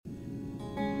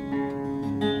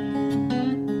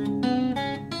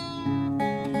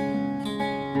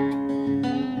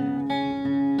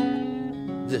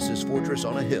Fortress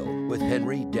on a Hill with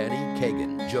Henry, Danny,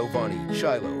 Kagan, Giovanni,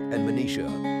 Shiloh, and Monisha.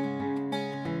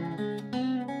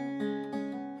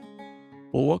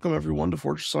 Well, welcome everyone to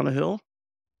Fortress on a Hill,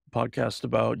 a podcast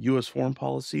about U.S. foreign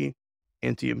policy,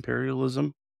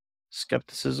 anti-imperialism,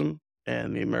 skepticism,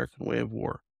 and the American way of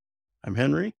war. I'm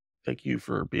Henry. Thank you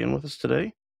for being with us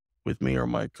today. With me are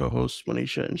my co-hosts,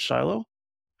 Monisha and Shiloh.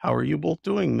 How are you both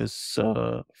doing this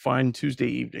fine Tuesday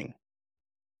evening?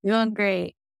 Doing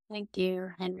great. Thank you,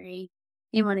 Henry.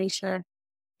 Hey, Monisha.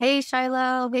 Hey,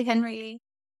 Shiloh. Hey, Henry.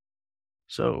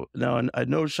 So now I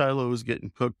know Shiloh is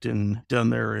getting cooked down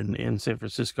there in San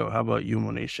Francisco. How about you,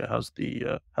 Monisha? How's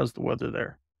the weather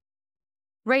there?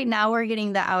 Right now, we're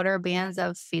getting the outer bands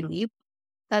of Philippe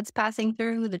that's passing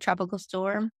through the tropical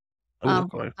storm.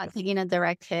 Not taking a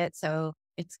direct hit, so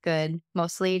it's good.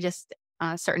 Mostly just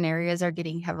certain areas are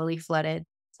getting heavily flooded,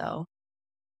 so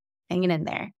hanging in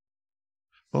there.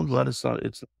 Well, I'm glad it's not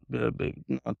to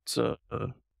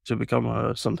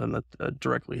become something that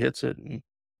directly hits it, and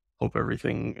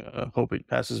hope it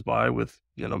passes by with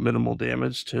minimal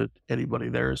damage to anybody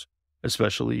theirs,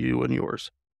 especially you and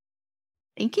yours.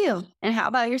 Thank you. And how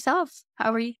about yourself?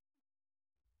 How are you?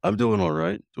 I'm doing all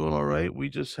right. We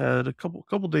just had a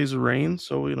couple days of rain,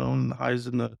 so and the highs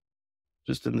in the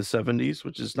 70s,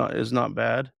 which is not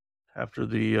bad after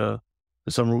the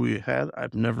summer we had.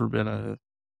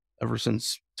 Ever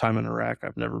since time in Iraq,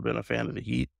 I've never been a fan of the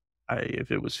heat.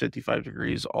 If it was 55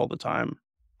 degrees all the time,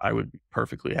 I would be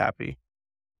perfectly happy.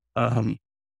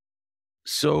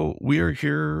 So we are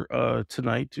here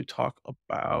tonight to talk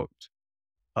about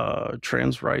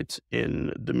trans rights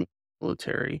in the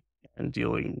military and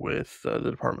dealing with the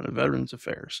Department of Veterans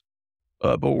Affairs.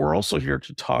 But we're also here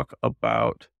to talk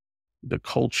about the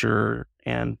culture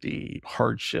and the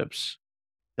hardships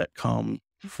that come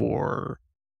for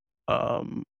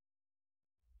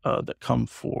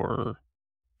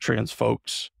trans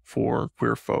folks, for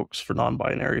queer folks, for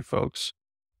non-binary folks,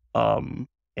 and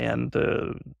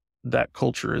that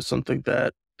culture is something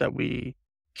that we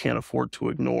can't afford to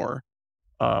ignore.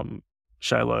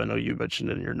 Shiloh, I know you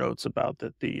mentioned in your notes about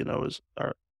that.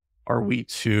 Are we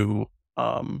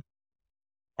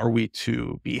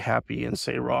to be happy and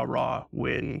say rah rah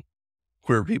when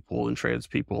queer people and trans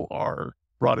people are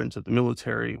brought into the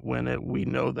military, when we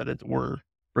know that we're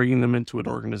bringing them into an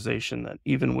organization that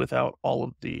even without all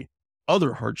of the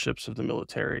other hardships of the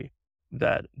military,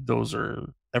 that those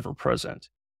are ever present?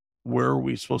 Where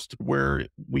we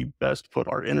best put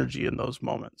our energy in those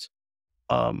moments?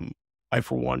 I,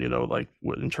 for one,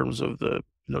 in terms of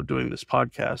doing this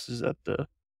podcast, is that the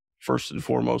first and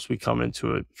foremost, we come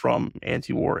into it from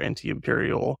anti-war,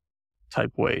 anti-imperial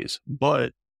type ways.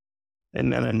 But,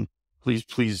 and then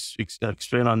please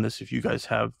expand on this if you guys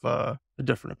have a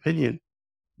different opinion.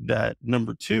 That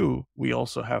number two, we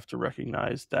also have to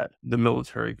recognize that the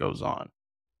military goes on.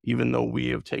 Even though we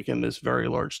have taken this very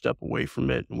large step away from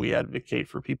it, and we advocate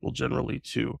for people generally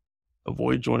to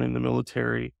avoid joining the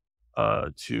military,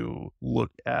 to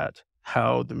look at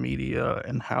how the media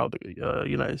and how the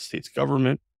United States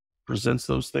government presents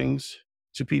those things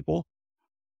to people,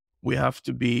 we have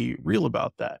to be real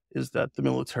about that, is that the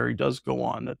military does go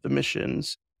on, that the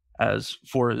missions, as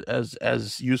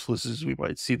useless as we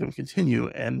might see them, continue.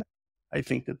 And I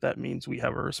think that means we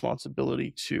have a responsibility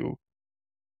to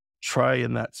try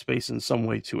in that space in some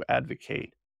way to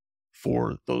advocate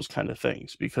for those kind of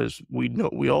things, because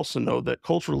we also know that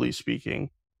culturally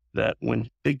speaking, that when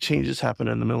big changes happen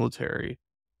in the military,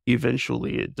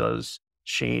 eventually it does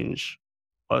change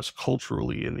us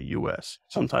culturally in the U.S.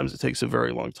 Sometimes it takes a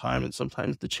very long time, and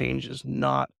sometimes the change is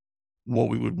not what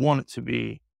we would want it to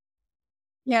be.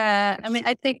 Yeah, I mean,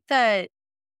 I think that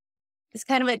it's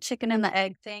kind of a chicken and the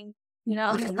egg thing,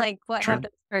 like what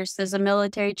happens first? Does a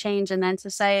military change and then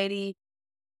society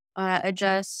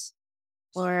adjusts,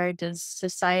 or does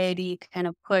society kind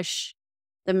of push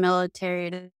the military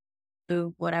to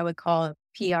do what I would call a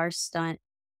PR stunt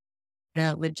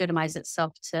to legitimize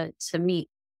itself to meet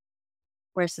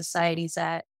where society's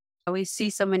at? We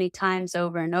see so many times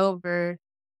over and over,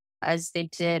 as the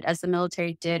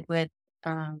military did with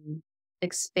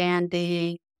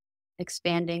expanding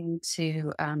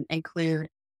to include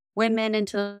women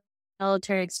into the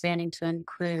military, expanding to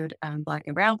include Black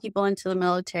and brown people into the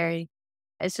military.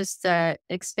 It's just an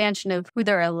expansion of who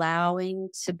they're allowing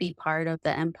to be part of the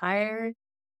empire.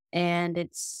 And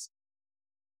it's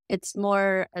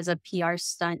more as a PR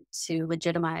stunt to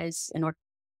legitimize an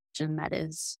organization that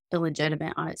is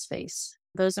illegitimate on its face.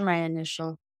 Those are my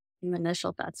initial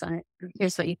thoughts on it.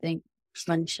 Here's what you think,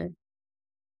 Monisha.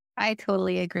 I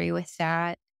totally agree with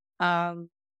that. I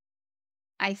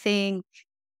think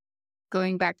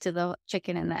going back to the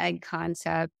chicken and the egg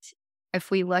concept,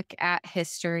 if we look at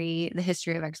history, the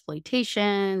history of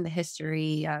exploitation, the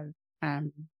history of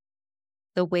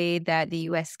the way that the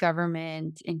U.S.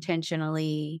 government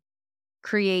intentionally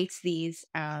creates these,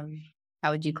 how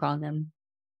would you call them,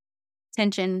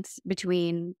 tensions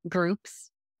between groups,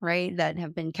 right, that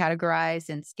have been categorized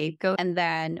and scapegoat. And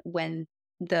then when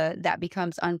that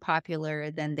becomes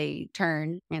unpopular, then they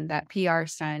turn in that PR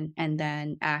stunt and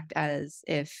then act as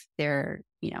if they're,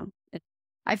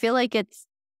 I feel like it's,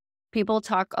 people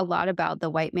talk a lot about the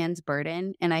white man's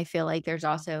burden. And I feel like there's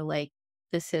also like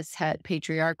this cishet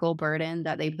patriarchal burden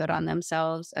that they put on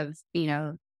themselves of,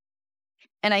 and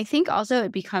I think also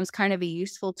it becomes kind of a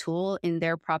useful tool in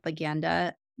their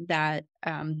propaganda that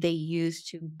they use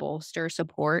to bolster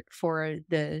support for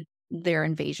their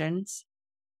invasions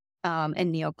and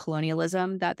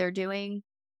neocolonialism that they're doing.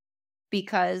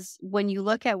 Because when you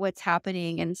look at what's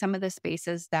happening in some of the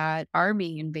spaces that are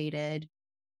being invaded,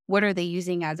 what are they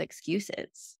using as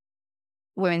excuses?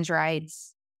 Women's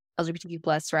rights, LGBTQ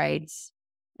plus rights,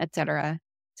 etc.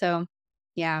 So,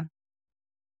 yeah,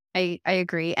 I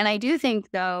agree. And I do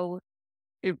think, though,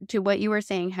 to what you were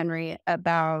saying, Henry,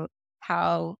 about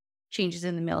how changes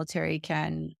in the military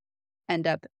can end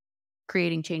up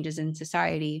creating changes in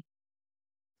society,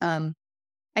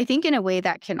 I think in a way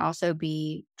that can also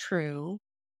be true,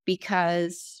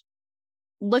 because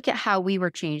look at how we were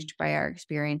changed by our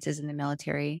experiences in the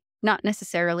military. Not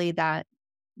necessarily that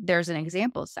there's an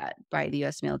example set by the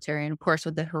U.S. military, and of course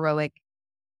with the heroic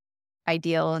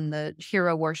ideal and the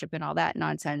hero worship and all that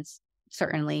nonsense,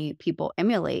 certainly people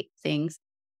emulate things.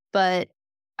 But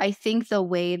I think the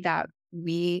way that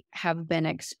we have been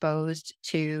exposed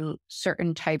to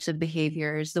certain types of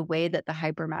behaviors, the way that the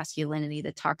hypermasculinity,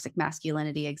 the toxic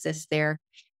masculinity exists there,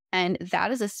 and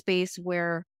that is a space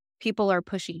where people are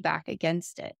pushing back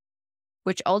against it,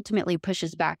 which ultimately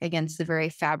pushes back against the very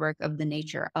fabric of the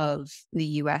nature of the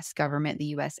U.S. government, the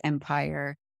U.S.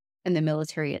 empire, and the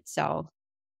military itself.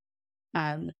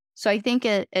 So I think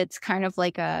it's kind of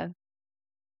like a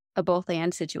both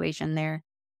and situation there.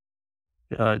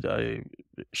 Yeah,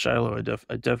 Shiloh,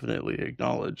 I definitely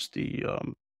acknowledge the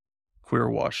queer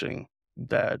washing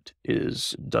that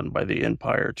is done by the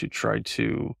empire to try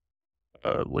to,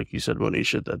 like you said,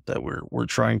 Monisha, that we're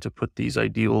trying to put these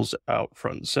ideals out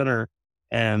front and center,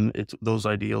 and it's those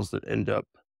ideals that end up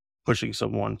pushing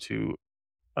someone to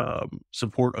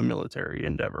support a military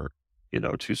endeavor.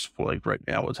 To support, like right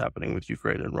now, what's happening with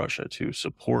Ukraine and Russia, to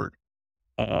support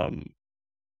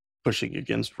pushing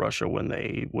against Russia when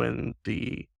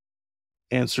the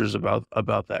answers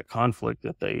about that conflict,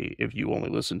 that if you only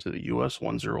listen to the U.S.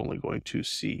 ones, are only going to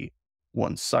see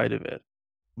one side of it.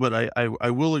 But I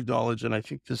will acknowledge, and I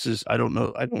think this is, I don't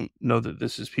know that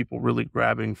this is people really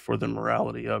grabbing for the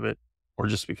morality of it, or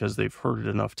just because they've heard it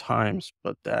enough times,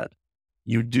 but that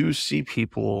you do see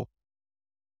people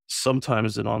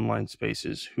sometimes in online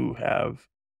spaces who have,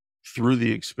 through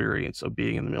the experience of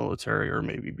being in the military or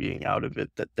maybe being out of it,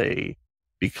 that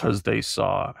because they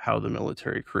saw how the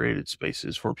military created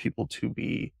spaces for people to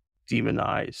be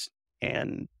demonized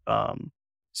and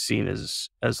seen as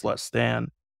less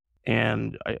than.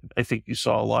 And I think you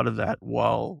saw a lot of that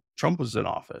while Trump was in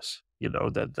office,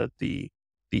 that the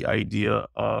idea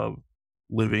of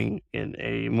living in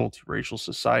a multiracial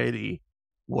society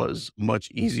was much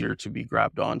easier to be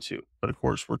grabbed onto. But of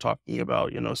course, we're talking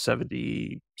about,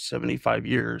 70, 75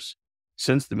 years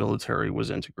since the military was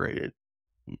integrated.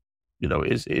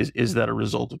 Is that a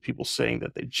result of people saying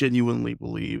that they genuinely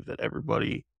believe that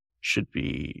everybody should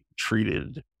be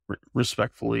treated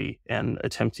respectfully and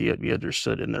attempt to be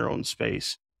understood in their own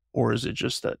space? Or is it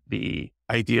just that the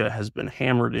idea has been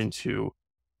hammered into,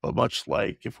 much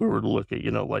like if we were to look at,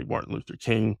 like Martin Luther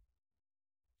King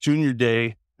Jr.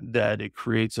 Day, that it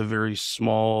creates a very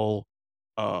small,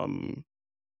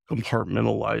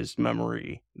 compartmentalized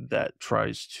memory that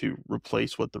tries to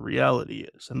replace what the reality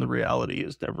is. And the reality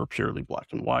is never purely black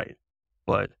and white.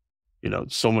 But,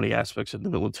 so many aspects of the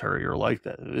military are like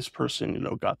that. This person,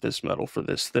 got this medal for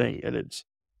this thing. And it's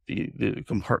the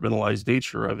compartmentalized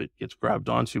nature of it gets grabbed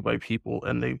onto by people,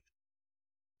 and they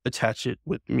attach it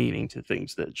with meaning to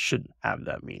things that shouldn't have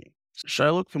that meaning. So,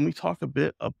 Shiloh, can we talk a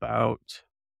bit about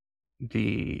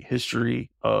the history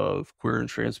of queer and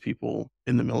trans people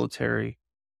in the military?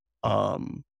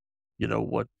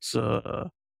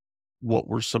 What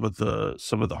were some of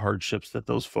the hardships that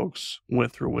those folks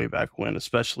went through way back when,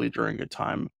 especially during a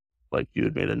time like you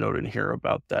had made a note in here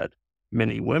about that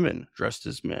many women dressed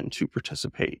as men to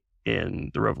participate in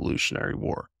the Revolutionary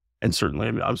War, and certainly,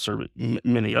 I'm sorry,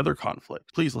 many other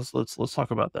conflicts. Please, let's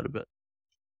talk about that a bit.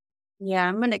 Yeah,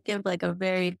 I'm going to give like a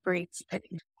very brief,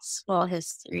 small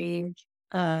history.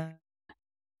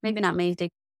 maybe not main thing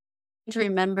to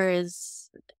remember is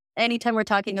anytime we're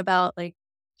talking about like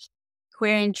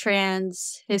queer and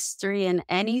trans history in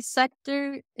any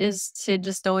sector is to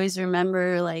just always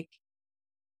remember like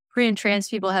queer and trans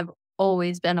people have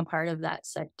always been a part of that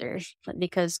sector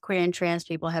because queer and trans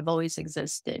people have always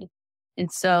existed.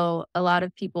 And so a lot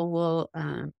of people will,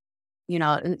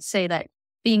 say that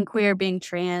being queer, being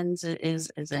trans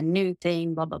is a new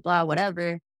thing, blah, blah, blah,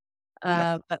 whatever.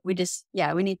 But we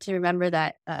need to remember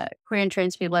that queer and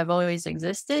trans people have always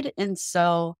existed. And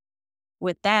so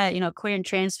with that, queer and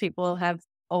trans people have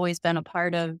always been a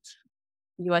part of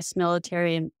U.S.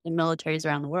 military and militaries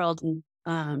around the world. And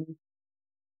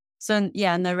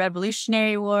in the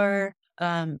Revolutionary War,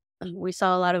 we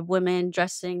saw a lot of women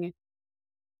dressed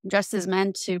as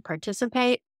men to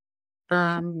participate.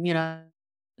 The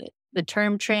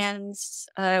term trans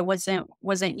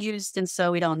wasn't used, and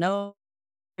so we don't know if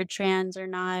they're trans or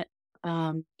not.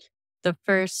 The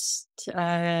first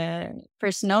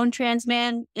known trans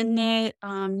man in the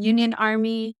Union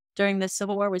Army during the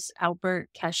Civil War was Albert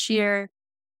Cashier.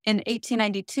 In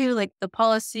 1892,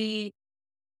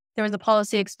 there was a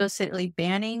policy explicitly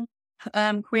banning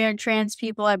queer and trans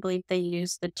people. I believe they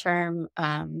used the term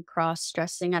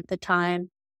cross-dressing at the time.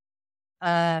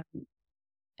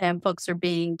 And folks are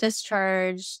being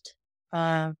discharged,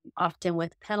 often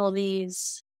with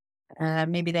penalties.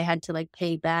 Maybe they had to like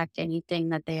pay back anything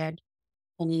that they had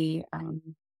anything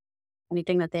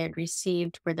that they had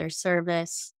received for their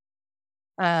service.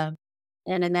 And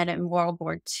then in World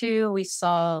War II, we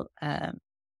saw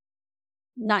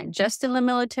not just in the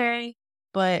military,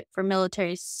 but for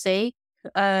military's sake,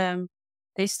 they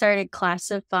started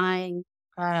classifying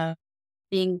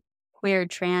being queer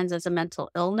trans as a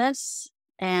mental illness,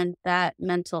 and that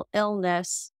mental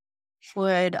illness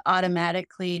would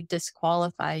automatically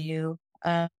disqualify you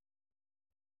for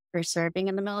serving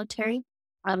in the military.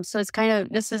 So it's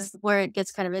this is where it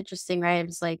gets kind of interesting, right?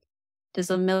 It's like, does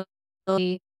the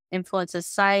military influence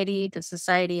society? Does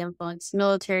society influence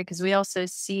military? Because we also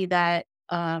see that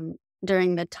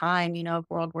during the time, of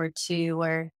World War II,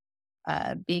 where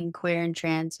being queer and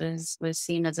trans was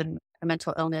seen as a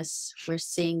mental illness. We're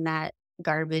seeing that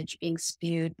garbage being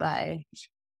spewed by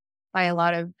a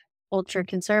lot of ultra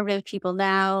conservative people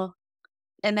now.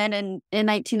 And then in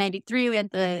 1993, we had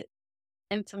the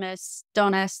infamous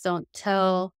 "Don't Ask, Don't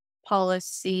Tell"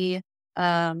 policy,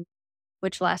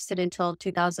 which lasted until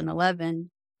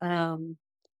 2011.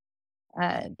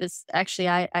 This actually,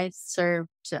 I served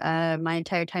my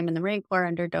entire time in the Marine Corps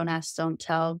under "Don't Ask, Don't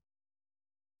Tell,"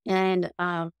 and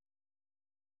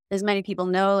as many people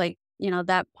know,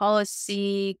 that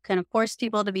policy kind of forced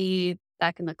people to be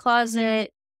back in the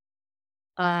closet.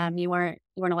 You weren't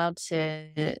allowed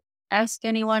to ask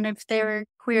anyone if they were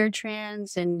queer or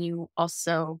trans, and you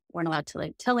also weren't allowed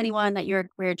to tell anyone that you're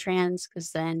queer or trans,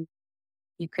 because then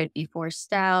you could be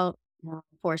forced out,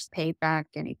 forced to pay back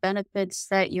any benefits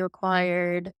that you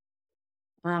acquired.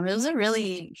 It was a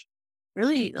really,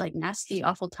 really nasty,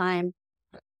 awful time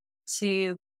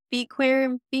to be queer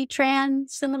and be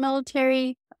trans in the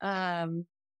military. I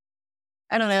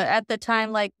don't know. At the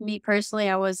time, me personally,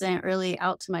 I wasn't really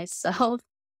out to myself.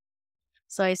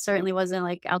 So I certainly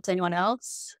wasn't out to anyone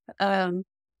else as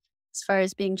far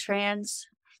as being trans.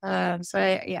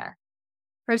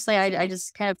 Personally, I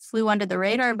just kind of flew under the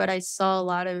radar, but I saw a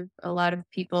lot of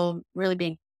people really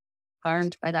being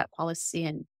harmed by that policy,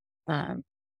 and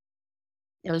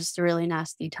it was just a really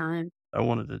nasty time. I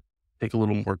wanted to take a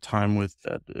little more time with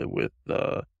that, with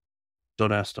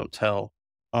 "Don't Ask, Don't Tell."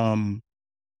 I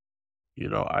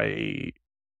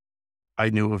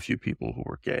knew a few people who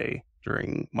were gay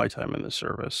during my time in the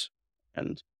service,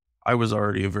 and I was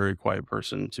already a very quiet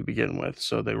person to begin with,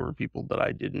 so they were people that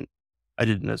I didn't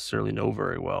necessarily know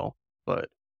very well, but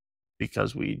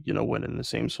because we, went in the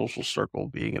same social circle,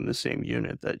 being in the same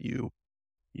unit, that you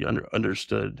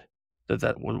understood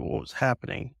that was what was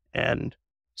happening. And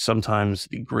sometimes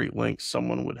the great lengths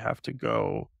someone would have to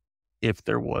go if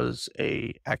there was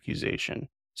a accusation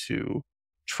to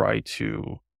try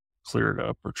to clear it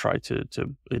up, or try to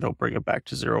bring it back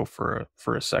to zero for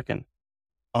a second.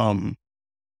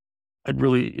 I'd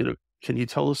really, can you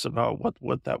tell us about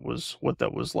what that was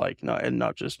like?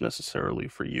 Not just necessarily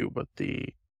for you, but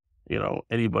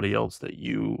anybody else that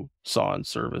you saw in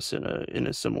service in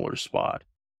a similar spot.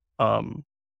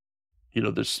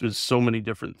 There's so many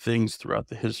different things throughout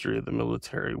the history of the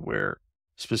military where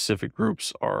specific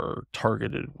groups are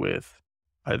targeted with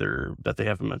either that they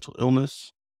have a mental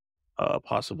illness,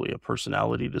 possibly a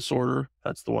personality disorder.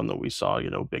 That's the one that we saw,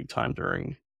 big time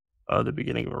during the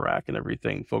beginning of Iraq and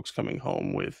everything. Folks coming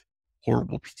home with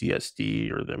horrible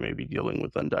PTSD, or they may be dealing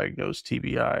with undiagnosed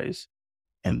TBIs.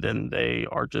 and then they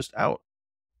are just out.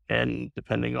 And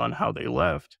depending on how they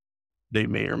left, they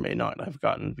may or may not have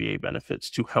gotten VA benefits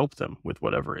to help them with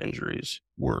whatever injuries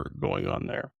were going on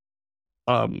there.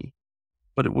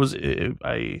 But it was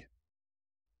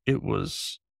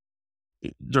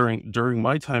during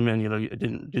my time in, I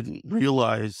didn't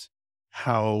realize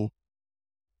how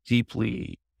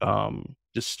deeply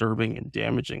disturbing and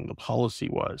damaging the policy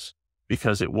was,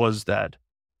 because it was that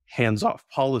hands-off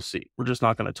policy. We're just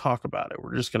not going to talk about it.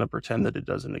 We're just going to pretend that it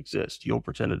doesn't exist. You'll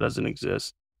pretend it doesn't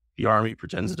exist. The Army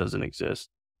pretends it doesn't exist,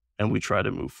 and we try to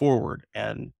move forward.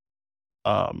 And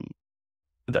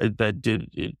it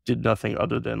did nothing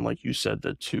other than, like you said,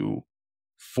 that to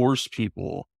force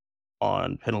people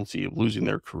on penalty of losing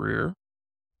their career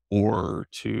or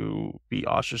to be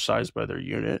ostracized by their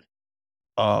unit.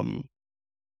 Can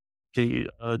you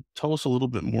tell us a little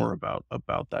bit more about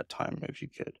that time, if you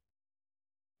could?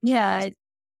 Yeah.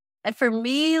 And for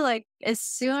me, like as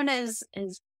soon as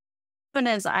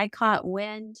I caught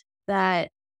wind that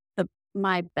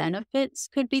my benefits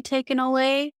could be taken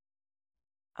away,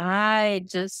 I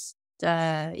just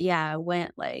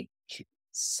went like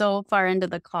so far into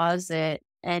the closet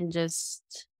and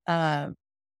just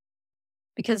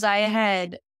because I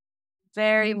had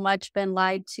very much been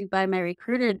lied to by my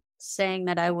recruiter saying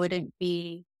that I wouldn't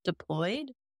be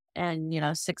deployed.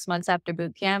 And, 6 months after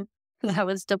boot camp, I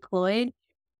was deployed.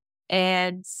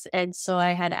 And so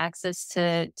I had access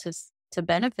to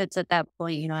benefits at that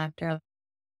point,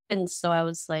 and so I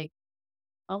was like,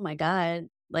 oh my God,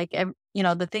 like,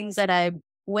 the things that I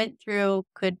went through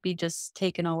could be just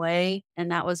taken away.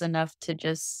 And that was enough to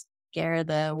just scare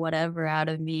the whatever out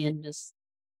of me. And just,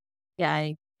 yeah,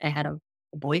 I had a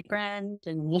boyfriend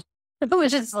and it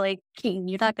was just like,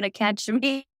 you're not going to catch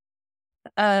me.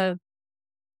 But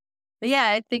yeah,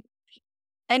 I think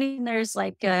there's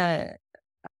like a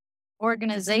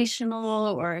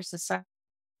organizational or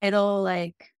societal,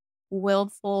 like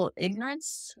willful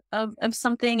ignorance of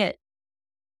something. It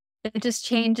just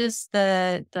changes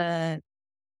what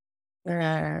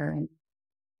do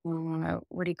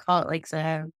you call it? Like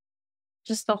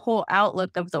just the whole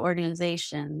outlook of the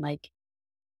organization, like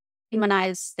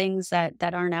humanize things that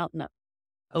aren't out in the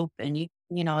open.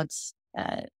 It's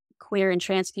queer and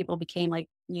trans people became like,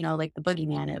 like the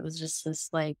boogeyman. It was just this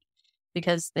like,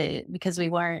 because we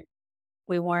weren't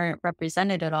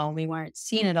represented at all. We weren't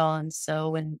seen at all. And so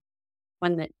when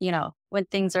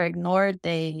things are ignored,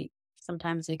 they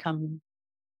sometimes become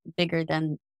bigger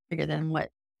than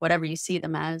whatever you see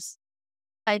them as.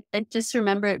 I just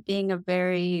remember it being a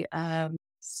very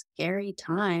scary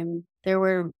time. There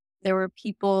were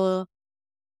people.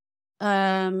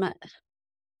 I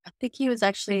think he was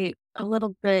actually a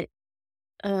little bit,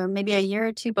 maybe a year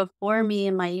or two before me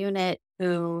in my unit,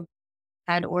 who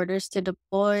had orders to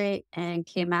deploy and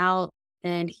came out,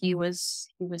 and he was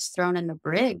thrown in the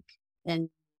brig and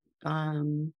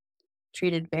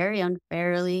treated very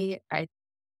unfairly.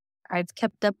 I've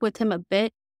kept up with him a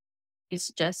bit. He's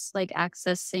just like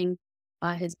accessing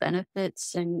his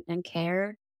benefits and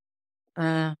care.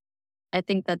 Uh, I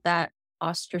think that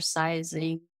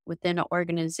ostracizing within an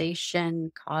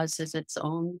organization causes its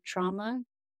own trauma.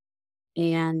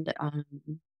 And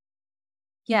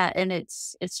and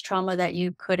it's trauma that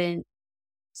you couldn't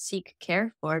seek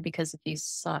care for, because if you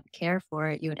sought care for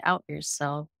it, you would out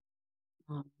yourself.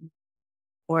 Um,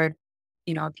 or,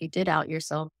 if you did out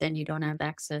yourself, then you don't have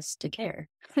access to care.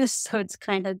 So it's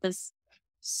kind of this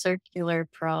circular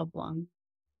problem.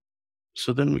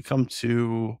 So then we come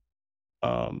to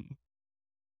um,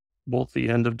 both the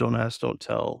end of Don't Ask, Don't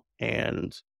Tell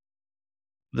and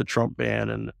the Trump ban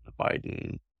and the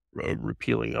Biden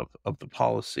repealing of the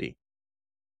policy.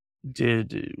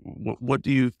 What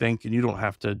do you think? And you don't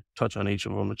have to touch on each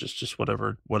of them. It's just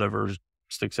whatever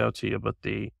sticks out to you. But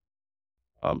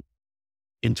um,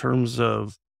 in terms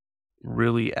of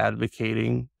really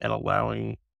advocating and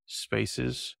allowing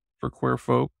spaces for queer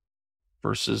folk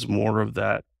versus more of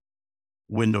that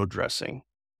window dressing,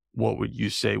 what would you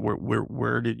say?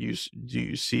 Where do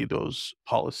you see those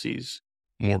policies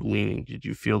more leaning? Did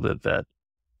you feel that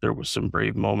there was some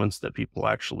brave moments that people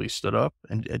actually stood up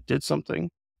and did something,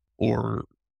 or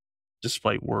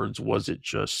despite words, was it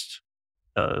just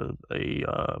an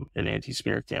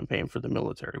anti-smear campaign for the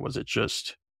military? Was it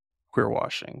just queer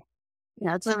washing?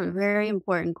 Yeah, it's a very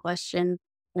important question,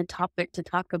 a topic to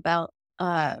talk about.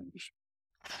 I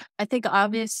think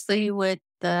obviously with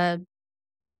the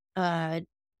uh,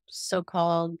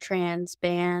 so-called trans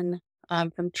ban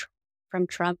from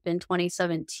Trump in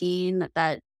 2017,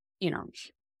 that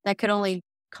that could only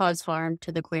cause harm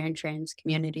to the queer and trans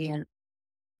community, and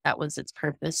that was its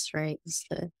purpose, right? Is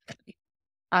to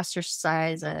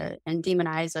ostracize and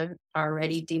demonize a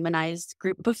already demonized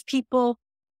group of people.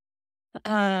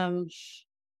 And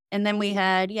then we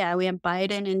had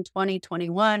Biden in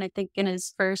 2021, I think in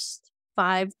his first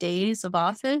 5 days of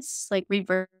office, like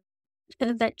reversed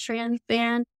that trans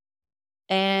ban.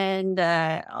 And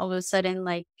all of a sudden,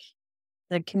 like,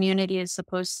 the community is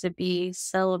supposed to be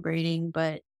celebrating,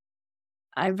 but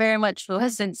I very much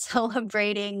wasn't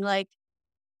celebrating. Like,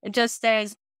 just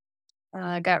as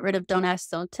got rid of Don't Ask,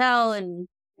 Don't Tell, and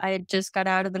I had just got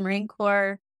out of the Marine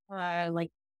Corps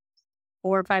like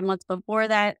 4 or 5 months before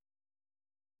that.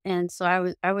 And so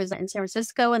I was in San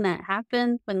Francisco when that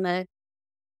happened, when the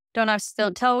Don't Ask,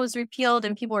 Don't Tell was repealed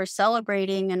and people were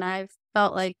celebrating, and I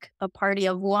felt like a party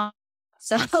of one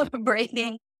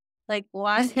celebrating. Like,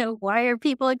 why are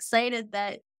people excited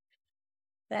that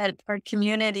our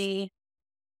community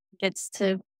gets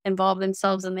to involve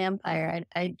themselves in the empire?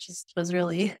 I just was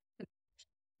really,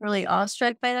 really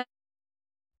awestruck by that.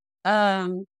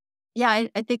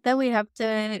 I think that we have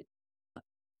to.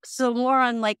 So more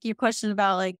on like your question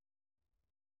about like,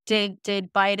 did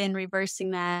Biden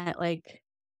reversing that, like,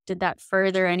 did that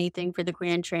further anything for the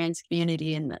queer and trans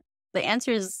community? And the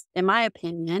answer is, in my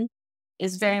opinion,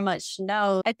 is very much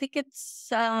no. I think it's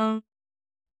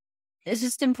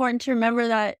just important to remember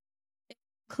that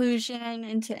inclusion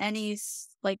into any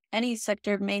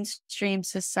sector of mainstream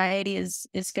society is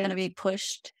going to be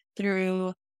pushed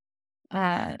through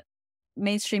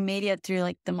mainstream media through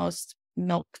like the most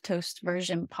milquetoast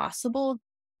version possible.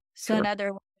 So in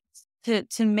other words,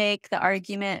 to make the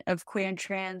argument of queer and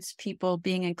trans people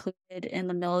being included in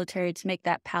the military, to make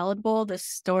that palatable, the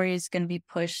story is going to be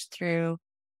pushed through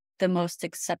the most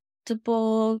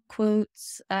acceptable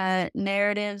quotes,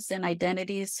 narratives and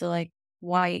identities. So like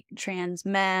white trans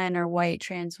men or white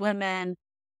trans women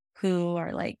who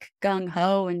are like gung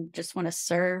ho and just want to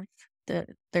serve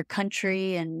their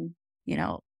country and, you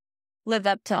know, live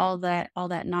up to all that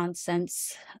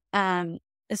nonsense.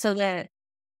 So that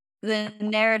the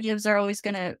narratives are always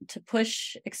going to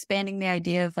push expanding the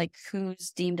idea of like who's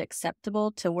deemed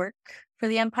acceptable to work for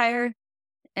the empire.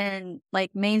 And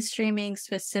like mainstreaming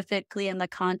specifically in the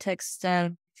context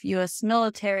of U.S.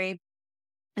 military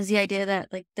is the idea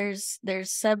that like there's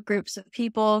subgroups of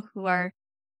people who are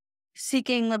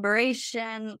seeking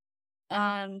liberation,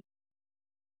 and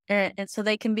so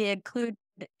they can be included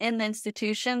in the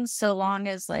institutions so long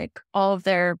as like all of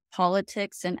their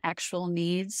politics and actual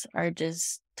needs are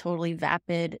just totally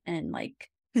vapid and like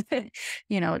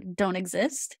don't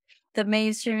exist. The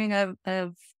mainstreaming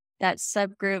of that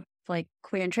subgroup, like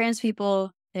queer and trans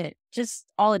people, it just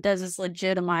all it does is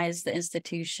legitimize the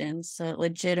institutions. So it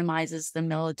legitimizes the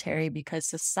military because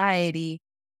society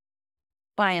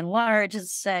by and large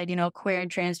has said, queer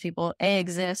and trans people A,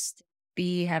 exist,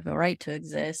 B, have a right to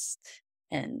exist.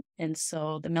 And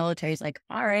so the military is like,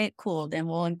 all right, cool, then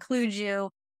we'll include you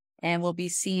and we'll be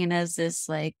seen as this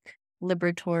like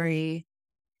liberatory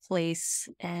place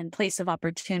and place of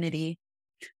opportunity.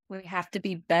 We have to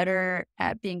be better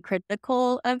at being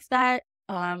critical of that,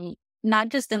 not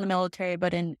just in the military,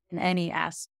 but in any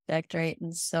aspect, right?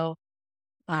 And so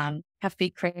have to be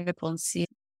critical and see it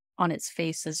on its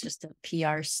face as just a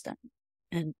PR stunt.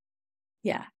 And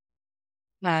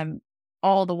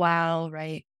all the while,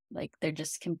 right, like they're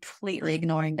just completely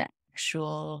ignoring the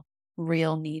actual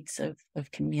real needs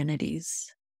of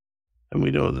communities. And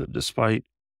we know that despite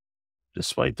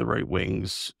the right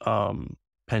wing's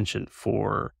penchant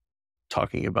for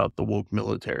talking about the woke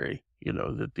military,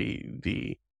 that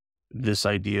this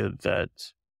idea that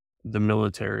the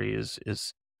military is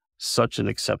such an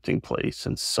accepting place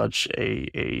and such a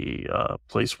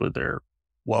place where they're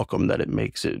welcome that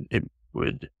it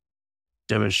would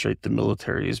demonstrate the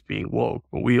military as being woke.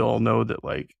 But we all know that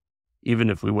like even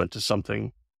if we went to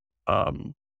something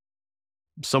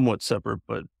somewhat separate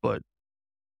but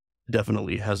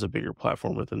definitely has a bigger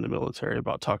platform within the military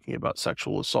about talking about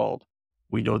sexual assault,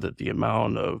 we know that the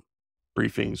amount of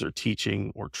briefings or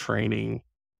teaching or training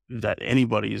that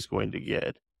anybody is going to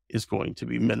get is going to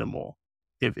be minimal,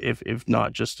 if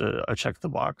not just a check the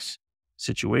box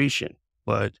situation.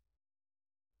 But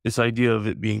this idea of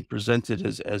it being presented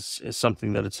as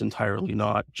something that it's entirely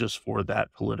not, just for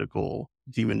that political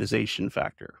demonization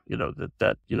factor,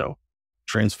 that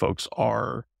trans folks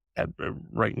are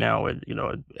right now at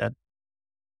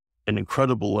an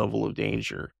incredible level of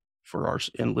danger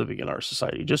in living in our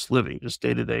society, just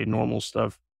day-to-day normal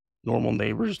stuff, normal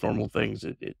neighbors, normal things.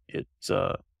 It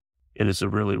is a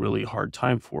really, really hard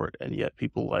time for it. And yet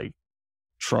people like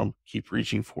Trump keep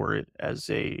reaching for it as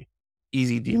a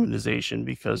easy demonization,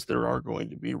 because there are going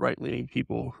to be right-leaning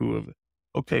people who have,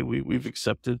 we've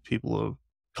accepted people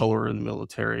color in the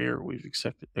military, or we've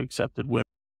accepted women,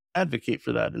 advocate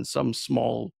for that in some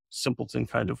small simpleton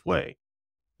kind of way.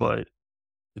 But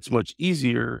it's much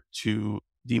easier to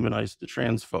demonize the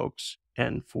trans folks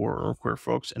and or queer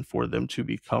folks, and for them to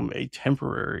become a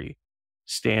temporary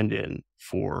stand-in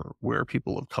for where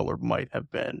people of color might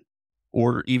have been,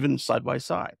 or even side by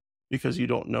side, because you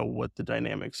don't know what the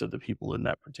dynamics of the people in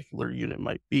that particular unit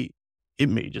might be. It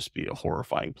may just be a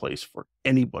horrifying place for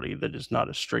anybody that is not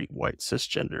a straight white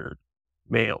cisgender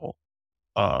male,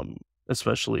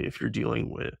 especially if you're dealing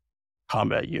with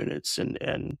combat units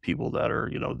and people that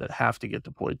are, that have to get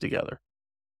deployed together.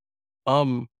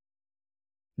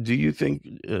 Do you think,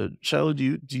 Shiloh,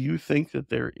 do you think that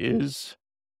there is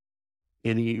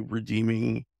any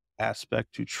redeeming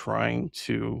aspect to trying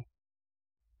to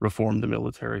reform the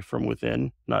military from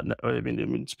within? I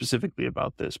mean specifically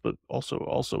about this, but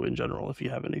also in general, if you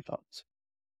have any thoughts.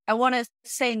 I want to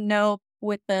say no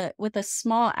with a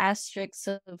small asterisk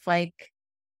of like,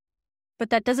 but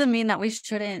that doesn't mean that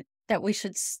we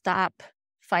should stop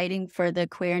fighting for the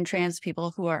queer and trans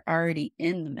people who are already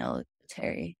in the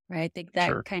military, right? I think that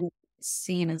Sure. kind of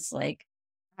seen as like,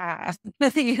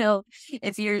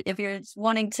 if you're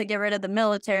wanting to get rid of the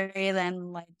military,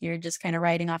 then like you're just kind of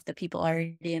writing off the people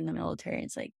already in the military.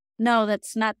 It's like, no,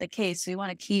 that's not the case. We want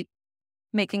to keep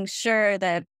making sure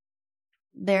that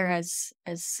they're as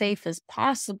safe as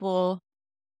possible,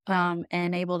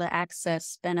 and able to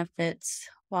access benefits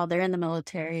while they're in the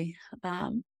military.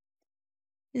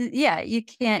 You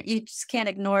just can't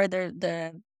ignore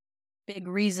the big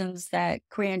reasons that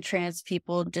queer and trans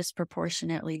people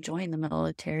disproportionately join the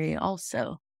military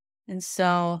also. And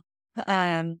so,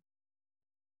 no,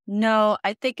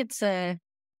 I think it's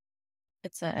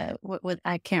what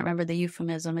I can't remember the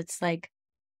euphemism. It's like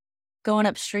going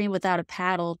upstream without a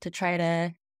paddle to try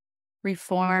to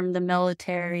reform the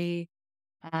military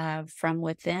from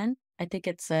within. I think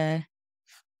it's a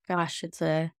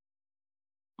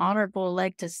honorable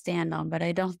leg to stand on, but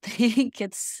I don't think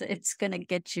it's gonna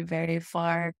get you very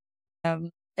far.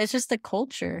 It's just a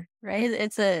culture,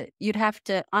 right? You'd have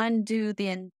to undo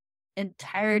the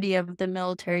entirety of the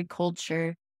military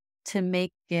culture to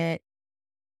make it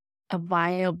a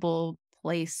viable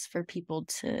place for people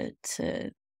to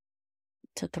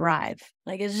thrive.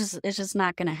 Like it's just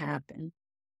not gonna happen.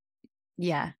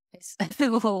 Yeah.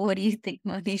 What do you think,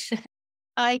 Monisha?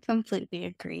 I completely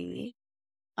agree.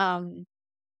 Um,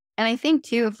 and I think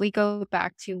too, if we go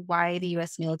back to why the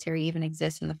U.S. military even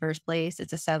exists in the first place,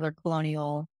 it's a settler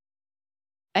colonial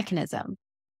mechanism.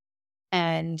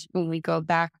 And when we go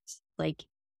back, like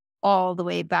all the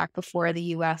way back before the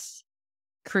U.S.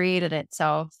 created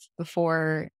itself,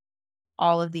 before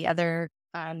all of the other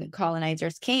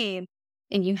colonizers came,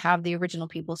 and you have the original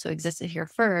peoples who existed here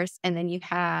first, and then you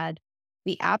had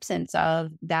the absence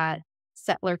of that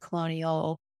settler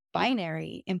colonial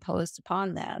binary imposed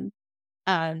upon them.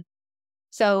 Um,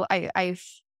 so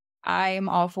I'm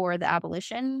all for the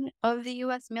abolition of the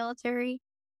U.S. military.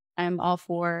 I'm all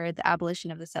for the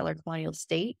abolition of the settler colonial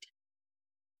state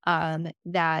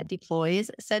that deploys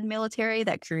said military,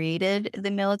 that created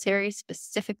the military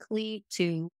specifically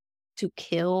to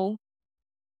kill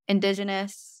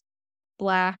indigenous,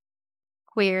 Black,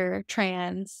 queer,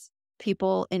 trans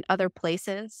people in other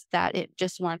places that it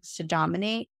just wants to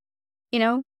dominate. You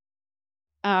know,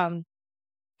 um,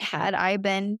 had I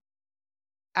been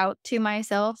out to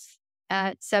myself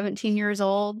at 17 years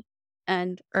old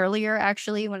and earlier,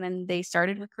 actually, when they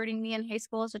started recruiting me in high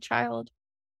school as a child,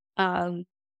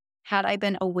 had I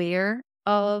been aware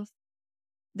of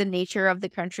the nature of the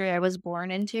country I was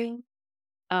born into,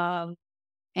 um,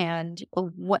 and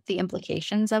what the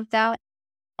implications of that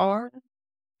are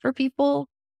for people,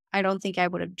 I don't think I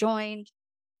would have joined.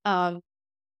 Um,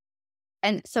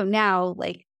 and so now,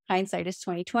 like, hindsight is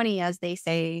 2020, as they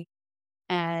say,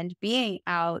 and being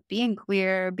out, being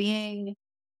queer, being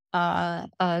a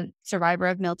survivor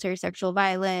of military sexual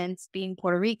violence, being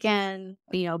Puerto Rican,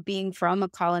 being from a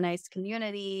colonized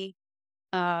community,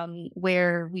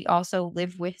 where we also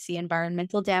live with the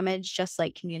environmental damage, just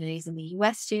like communities in the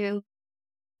U.S. do.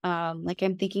 Like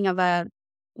I'm thinking of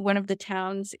one of the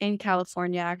towns in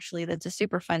California, actually, that's a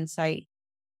super fun site.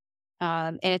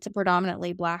 And it's a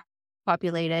predominantly Black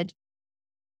populated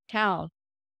town.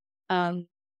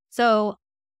 So,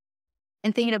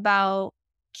 and thinking about,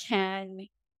 can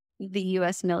the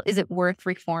U.S. is it worth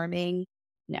reforming?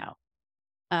 No.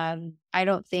 I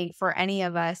don't think for any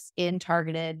of us in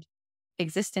targeted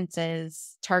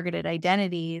existences, targeted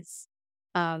identities,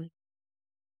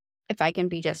 if I can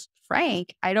be just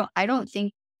frank, I don't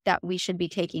think that we should be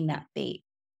taking that bait.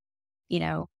 You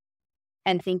know,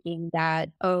 and thinking that,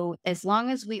 oh, as long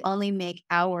as we only make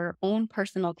our own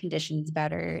personal conditions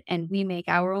better and we make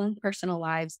our own personal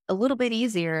lives a little bit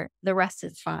easier, the rest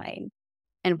is fine.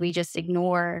 And we just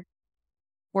ignore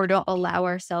or don't allow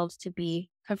ourselves to be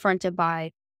confronted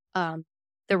by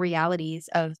the realities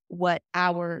of what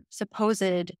our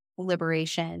supposed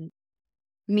liberation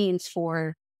means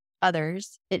for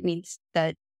others. It means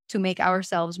that to make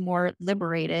ourselves more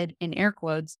liberated, in air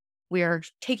quotes, we are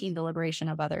taking the liberation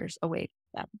of others away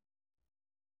from them.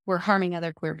 We're harming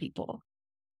other queer people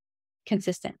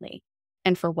consistently.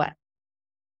 And for what?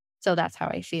 So that's how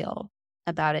I feel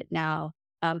about it now.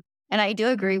 And I do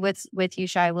agree with you,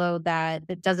 Shiloh, that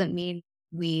it doesn't mean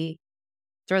we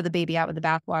throw the baby out with the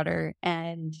bathwater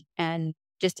and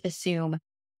just assume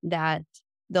that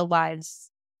the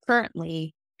lives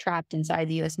currently trapped inside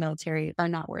the U.S. military are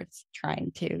not worth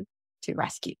trying to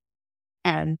rescue.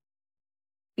 And,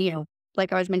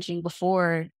 like I was mentioning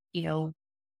before,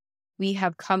 we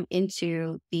have come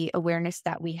into the awareness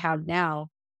that we have now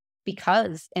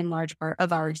because in large part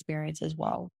of our experience as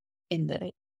well in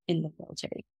the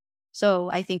military.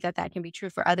 So I think that can be true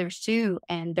for others too.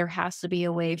 And there has to be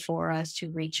a way for us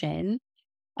to reach in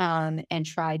and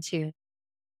try to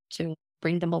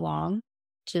bring them along,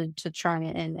 to try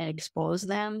and expose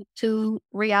them to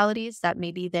realities that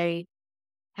maybe they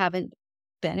haven't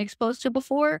been exposed to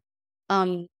before.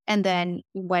 And then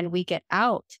when we get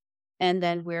out and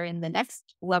then we're in the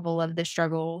next level of the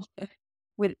struggle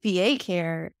with PA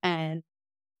care and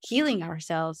healing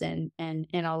ourselves and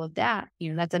all of that,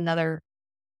 that's another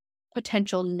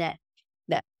potential net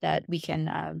that we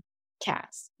can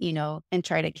cast, and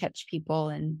try to catch people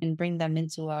and bring them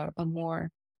into a more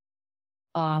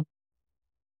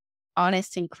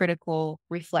honest and critical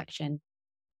reflection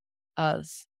of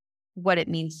what it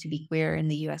means to be queer in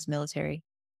the U.S. military.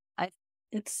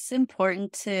 It's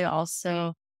important to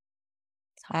also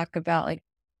talk about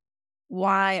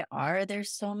why are there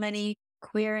so many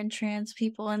queer and trans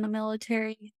people in the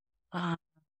military? And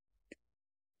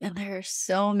there are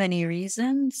so many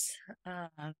reasons.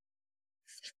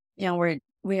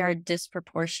 We are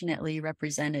disproportionately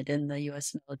represented in the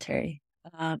U.S. military.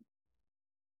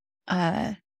 And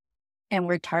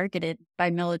we're targeted by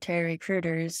military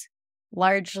recruiters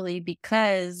largely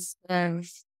because of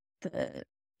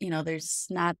there's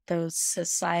not those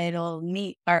societal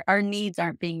need. Our needs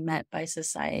aren't being met by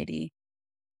society.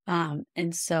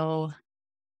 And so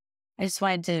I just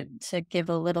wanted to give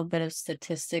a little bit of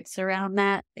statistics around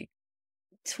that.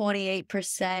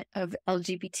 28% of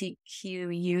LGBTQ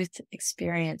youth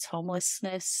experience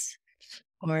homelessness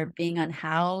or being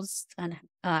unhoused,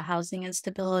 housing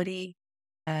instability.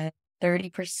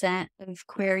 30% of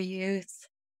queer youth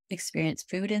experience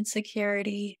food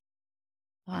insecurity.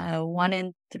 Only 1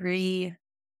 in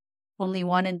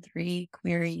 3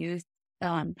 queer youth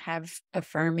have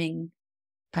affirming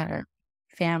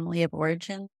family of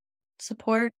origin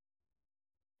support.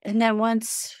 And then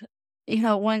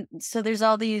so there's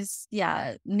all these,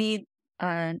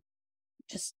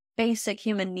 just basic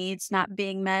human needs not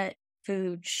being met: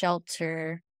 food,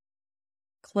 shelter,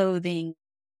 clothing,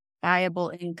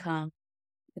 viable income,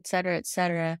 et cetera, et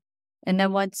cetera. And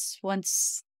then once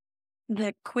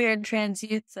the queer and trans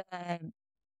youth,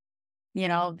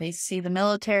 they see the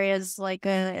military as like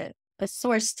a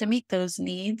source to meet those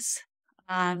needs.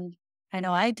 I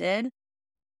know I did.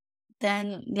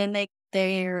 Then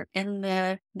they're in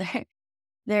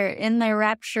they're in the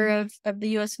rapture of the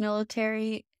U.S.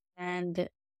 military, and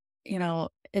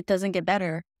it doesn't get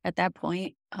better at that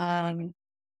point.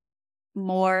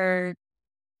 More,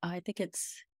 I think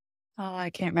it's, I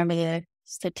can't remember the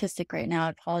statistic right now. I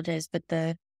apologize, but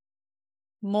the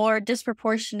more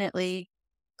disproportionately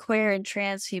queer and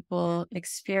trans people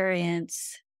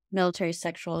experience military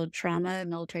sexual trauma,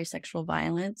 military sexual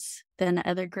violence than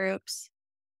other groups.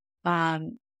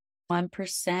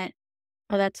 1%,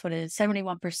 that's what it is.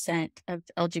 71% of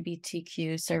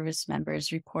LGBTQ service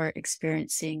members report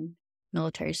experiencing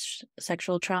military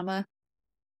sexual trauma.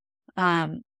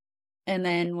 And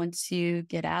then once you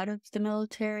get out of the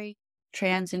military,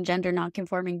 trans and gender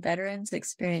nonconforming veterans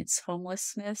experience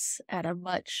homelessness at a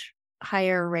much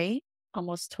higher rate,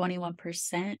 almost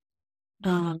 21%.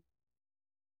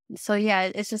 So yeah,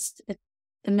 it's just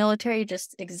the military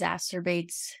just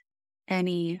exacerbates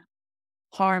any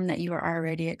harm that you are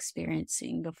already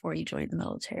experiencing before you join the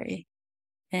military.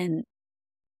 And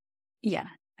yeah,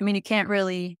 I mean, you can't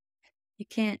really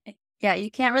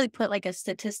put like a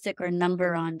statistic or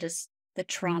number on just the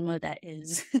trauma that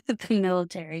is the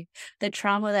military, the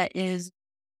trauma that is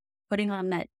putting on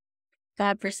that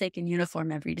godforsaken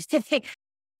uniform every day.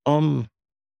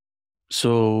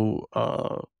 So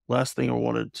last thing I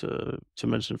wanted to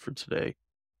mention for today,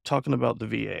 talking about the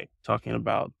VA, talking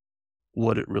about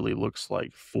what it really looks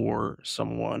like for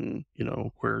someone,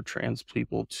 queer, trans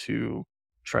people to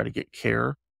try to get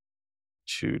care,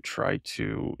 to try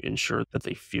to ensure that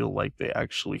they feel like they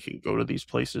actually can go to these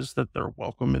places, that they're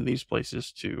welcome in these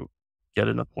places, to get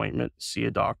an appointment, see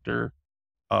a doctor,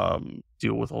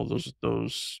 deal with all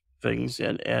those things.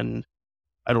 And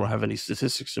I don't have any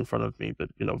statistics in front of me, but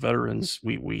veterans,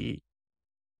 we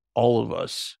all of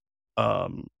us,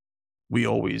 we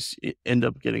always end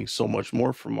up getting so much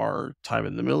more from our time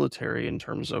in the military in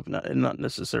terms of not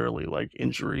necessarily like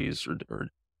injuries or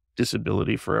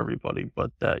disability for everybody,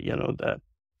 but that, that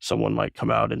someone might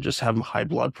come out and just have high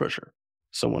blood pressure.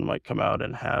 Someone might come out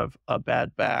and have a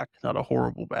bad back, not a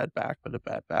horrible bad back, but a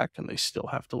bad back, and they still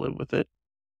have to live with it.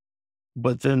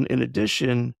 But then in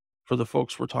addition, for the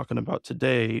folks we're talking about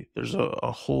today, there's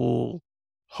a whole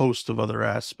host of other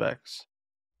aspects.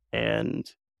 And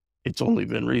it's only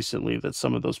been recently that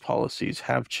some of those policies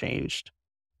have changed.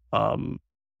 I'm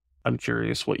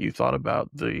curious what you thought about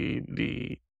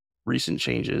the recent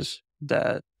changes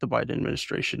that the Biden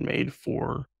administration made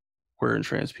for queer and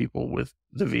trans people with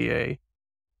the VA.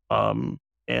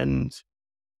 And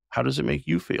how does it make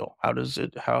you feel?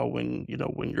 When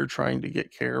you're trying to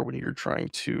get care, when you're trying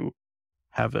to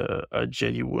have a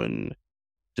genuine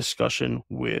discussion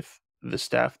with the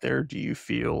staff there, do you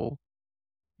feel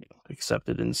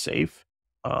accepted and safe?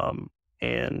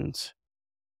 And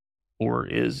or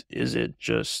is it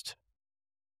just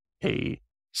a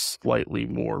slightly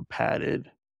more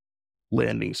padded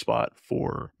landing spot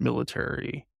for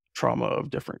military trauma of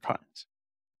different kinds?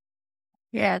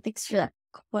 Yeah, thanks for that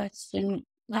question.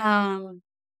 Well,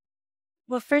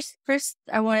 first,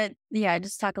 I want to,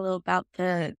 just talk a little about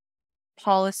the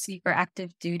policy for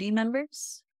active duty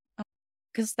members,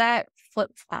 because that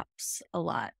flip flops a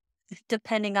lot,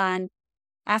 depending on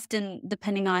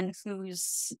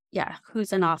who's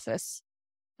in office.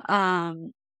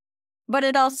 But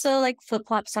it also like flip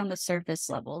flops on the surface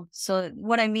level. So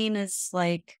what I mean is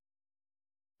like,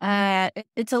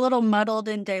 it's a little muddled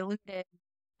and diluted,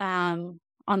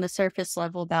 on the surface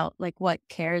level about like what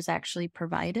care is actually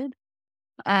provided.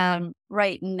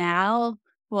 Right now,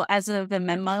 well, as of a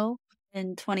memo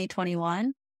in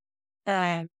 2021,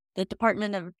 the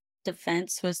Department of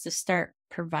Defense was to start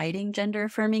providing gender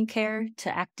affirming care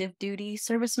to active duty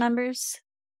service members.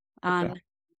 Okay.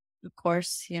 Of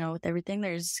course, with everything,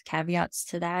 there's caveats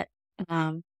to that.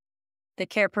 The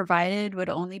care provided would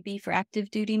only be for active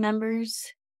duty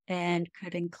members and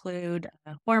could include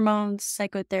hormones,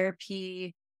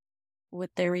 psychotherapy, what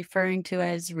they're referring to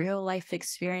as real life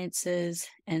experiences,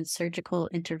 and surgical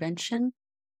intervention.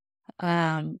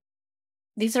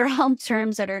 These are all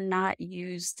terms that are not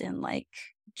used in like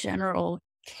general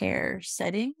care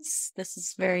settings. This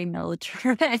is very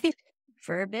military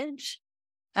verbiage.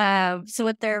 So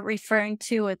what they're referring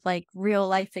to with like real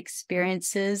life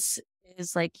experiences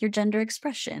is like your gender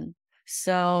expression.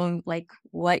 So like,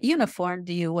 what uniform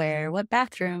do you wear? What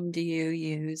bathroom do you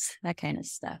use? That kind of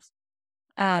stuff.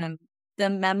 The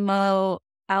memo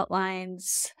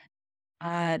outlines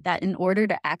that in order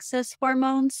to access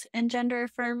hormones and gender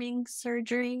affirming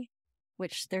surgery,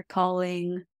 which they're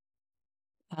calling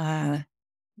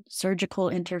surgical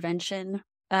intervention,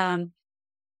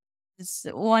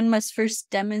 one must first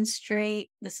demonstrate,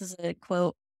 this is a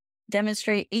quote,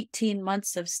 demonstrate 18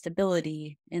 months of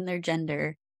stability in their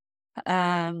gender.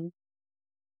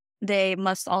 They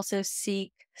must also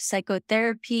seek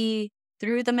psychotherapy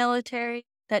through the military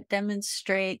that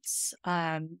demonstrates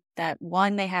that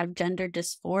one, they have gender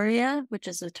dysphoria, which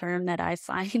is a term that I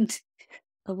find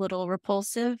a little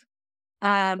repulsive,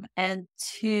 and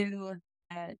two,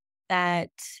 that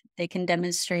they can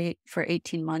demonstrate for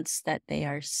 18 months that they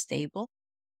are stable.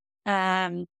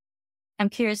 I'm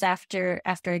curious after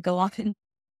I go on,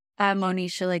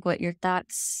 Monisha, like what your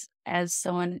thoughts as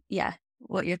someone,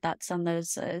 what your thoughts on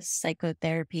those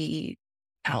psychotherapy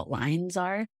outlines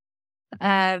are.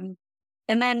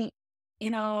 And then,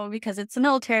 because it's the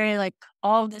military, like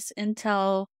all this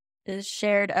intel is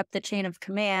shared up the chain of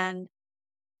command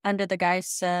under the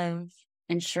guise of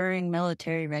ensuring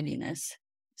military readiness.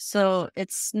 So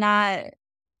it's not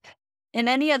in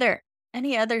any other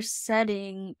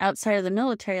setting outside of the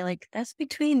military, like that's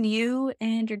between you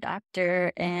and your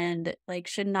doctor, and like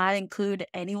should not include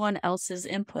anyone else's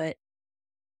input,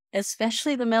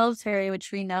 especially the military,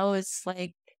 which we know is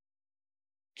like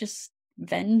just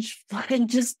vengeful and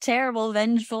just terrible,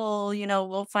 vengeful,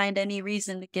 we'll find any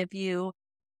reason to give you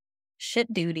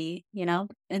shit duty,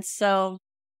 and so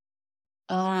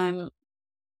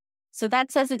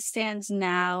that's as it stands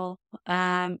now.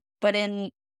 But in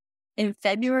in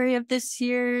February of this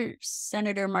year,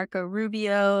 Senator Marco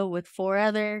Rubio with 4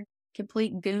 other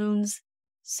complete goons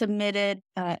submitted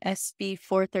SB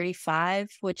 435,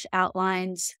 which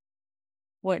outlines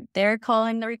what they're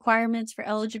calling the requirements for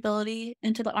eligibility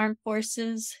into the armed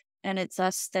forces. And it's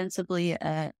ostensibly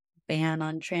a ban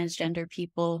on transgender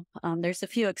people. There's a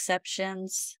few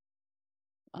exceptions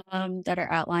that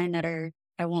are outlined that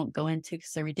I won't go into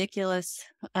because they're ridiculous.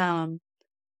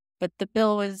 But the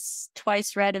bill was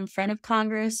twice read in front of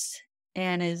Congress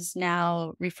and is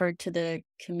now referred to the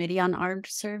Committee on Armed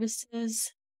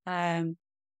Services. Hard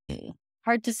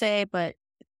to say, but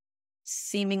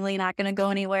seemingly not going to go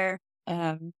anywhere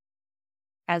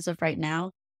as of right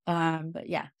now. But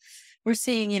yeah, we're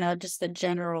seeing, just the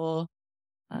general,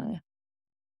 I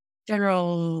don't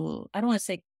want to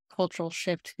say cultural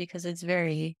shift because it's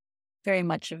very, very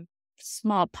much a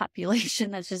small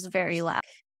population that's just very loud.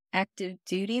 Active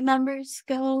duty members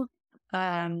go.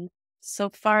 So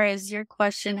far as your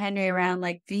question, Henry, around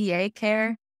like VA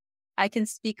care, I can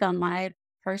speak on my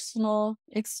personal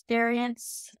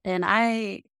experience, and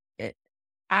I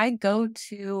go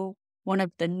to one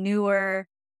of the newer,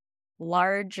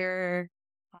 larger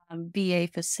VA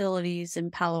facilities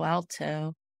in Palo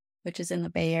Alto, which is in the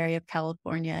Bay Area of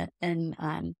California, and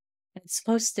it's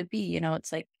supposed to be,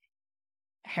 it's like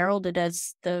heralded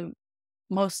as the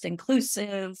most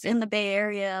inclusive in the Bay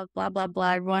Area, blah, blah,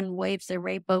 blah. Everyone waves their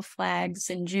rainbow flags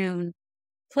in June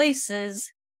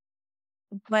places.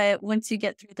 But once you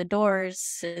get through the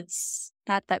doors, it's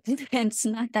not that it's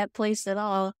not that place at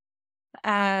all.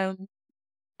 I'm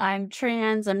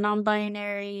trans, I'm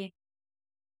non-binary.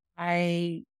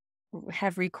 I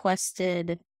have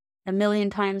requested a million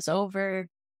times over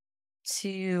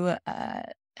to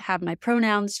have my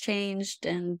pronouns changed,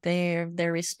 and their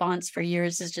response for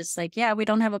years is just like, yeah, we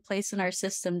don't have a place in our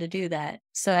system to do that.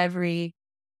 So every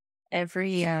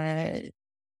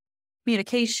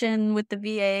communication with the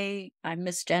VA, I'm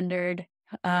misgendered.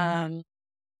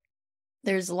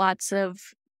 There's lots of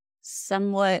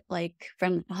somewhat like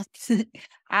from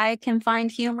I can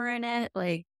find humor in it.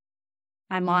 Like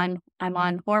I'm on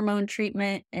hormone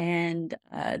treatment, and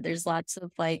there's lots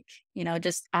of like,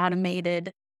 just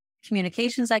automated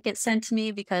communications that get sent to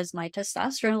me because my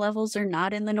testosterone levels are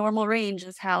not in the normal range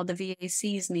is how the VA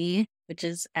sees me, which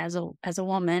is as a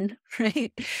woman,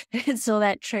 right? And so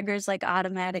that triggers like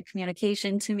automatic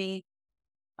communication to me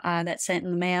that's sent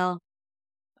in the mail.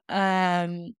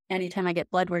 Anytime I get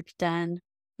blood work done,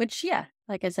 which, yeah,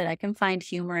 like I said, I can find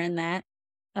humor in that.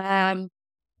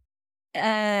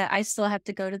 I still have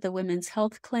to go to the women's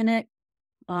health clinic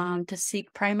to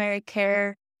seek primary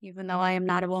care, even though I am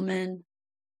not a woman.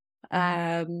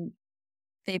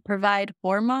 They provide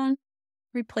hormone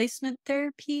replacement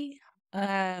therapy,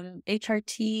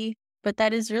 HRT, but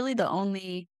that is really the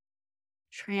only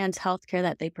trans healthcare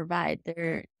that they provide.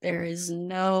 There is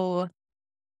no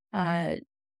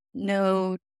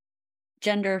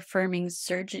gender affirming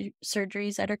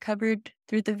surgeries that are covered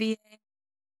through the VA.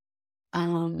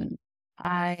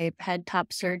 I had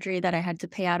top surgery that I had to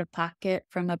pay out of pocket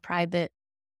from a private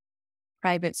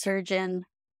surgeon.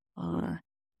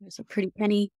 It was a pretty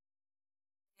penny.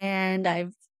 And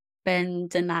I've been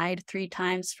denied 3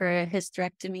 times for a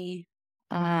hysterectomy.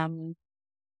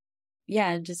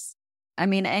 Yeah, just, I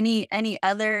mean, any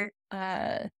other,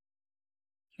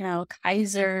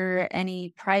 Kaiser,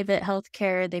 any private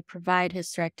healthcare, they provide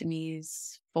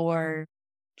hysterectomies for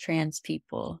trans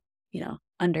people,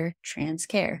 under trans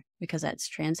care, because that's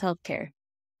trans healthcare.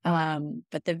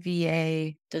 But the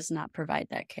VA does not provide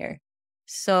that care.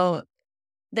 So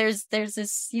there's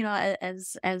this,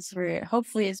 as we're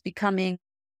hopefully is becoming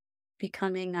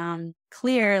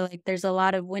clear, like there's a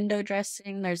lot of window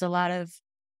dressing, there's a lot of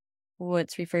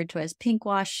what's referred to as pink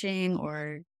washing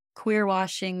or queer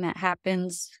washing that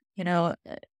happens,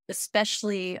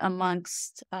 especially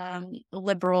amongst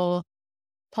liberal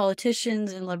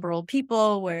politicians and liberal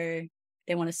people, where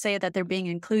they want to say that they're being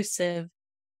inclusive,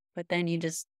 but then you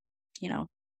just,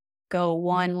 go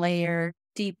one layer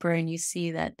deeper and you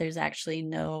see that there's actually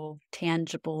no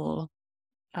tangible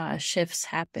shifts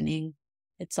happening.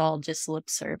 It's all just lip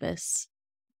service.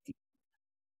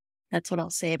 That's what I'll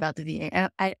say about the VA.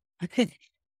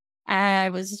 I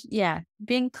was,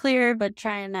 being clear, but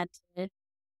trying not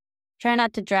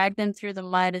to drag them through the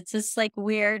mud. It's just like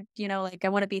weird, like I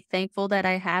want to be thankful that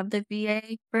I have the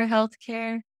VA for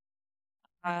healthcare.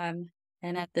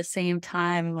 And at the same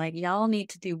time, like, y'all need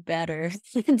to do better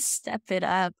and step it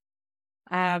up.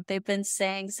 They've been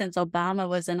saying since Obama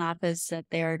was in office that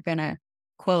they're going to,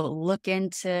 quote, look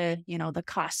into, the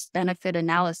cost benefit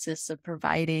analysis of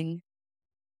providing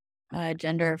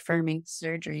gender affirming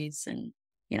surgeries. And,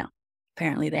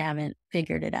 apparently they haven't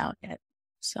figured it out yet.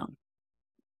 So,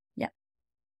 yeah.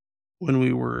 When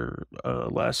we were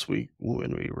last week,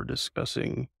 when we were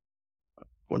discussing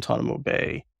Guantanamo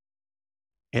Bay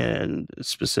and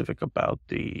specific about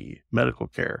the medical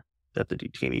care that the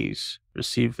detainees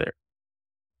receive there,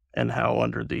 and how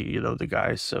under the the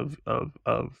guise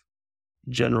of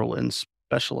general and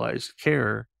specialized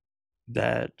care,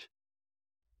 that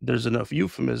there's enough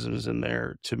euphemisms in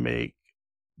there to make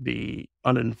the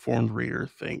uninformed reader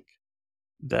think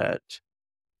that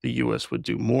the U.S. would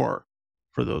do more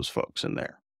for those folks in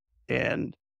there.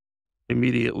 And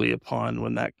immediately upon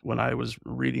when I was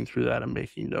reading through that and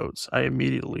making notes, I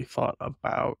immediately thought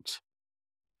about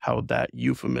how that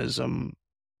euphemism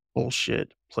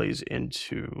bullshit plays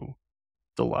into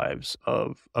the lives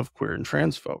of queer and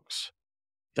trans folks.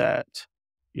 That,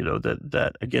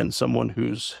 that again, someone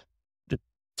who's the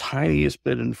tiniest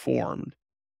bit informed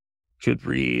could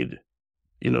read,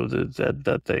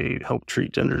 that they help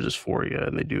treat gender dysphoria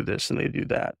and they do this and they do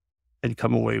that, and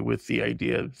come away with the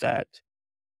idea that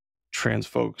trans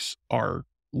folks are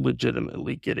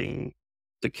legitimately getting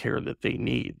the care that they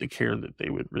need, the care that they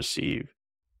would receive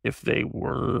if they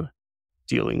were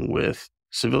dealing with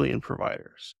civilian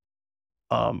providers.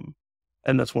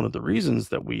 And that's one of the reasons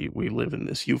that we live in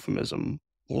this euphemism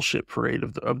bullshit parade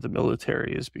of the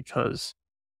military, is because,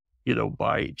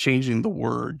 by changing the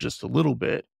word just a little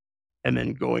bit and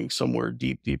then going somewhere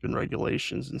deep in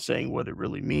regulations and saying what it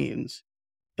really means,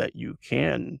 that you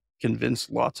can convince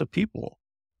lots of people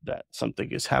that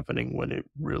something is happening when it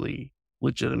really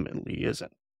legitimately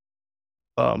isn't.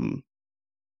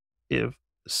 If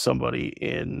somebody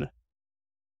in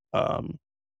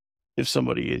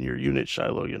your unit,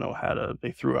 Shiloh,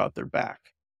 they threw out their back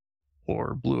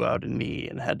or blew out a knee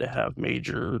and had to have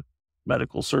major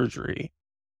medical surgery,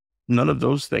 none of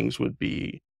those things would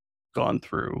be gone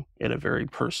through in a very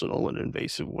personal and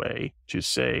invasive way to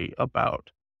say about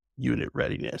unit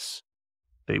readiness.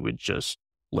 They would just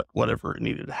let whatever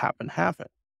needed to happen.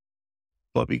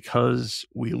 But because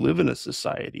we live in a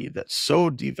society that so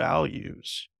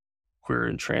devalues queer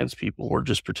and trans people, or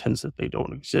just pretends that they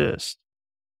don't exist,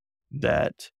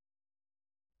 that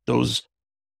those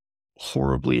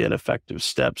horribly ineffective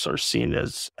steps are seen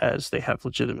as they have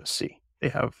legitimacy. They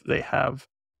have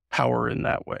power in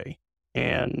that way.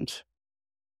 And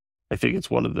I think it's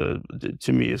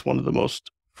to me, it's one of the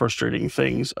most frustrating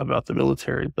things about the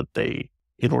military, but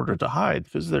in order to hide,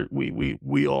 because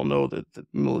we all know that the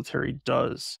military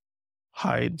does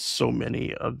hide so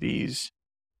many of these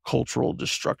cultural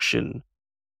destruction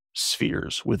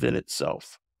spheres within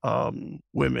itself.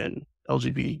 Women,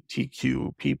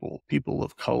 LGBTQ people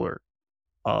of color.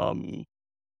 There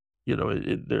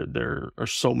are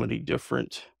so many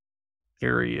different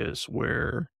areas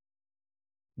where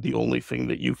the only thing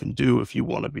that you can do if you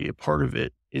want to be a part of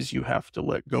it is you have to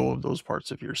let go of those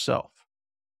parts of yourself.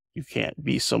 You can't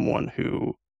be someone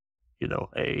who,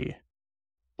 a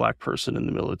Black person in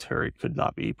the military could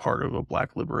not be part of a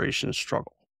Black liberation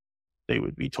struggle. They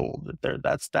would be told that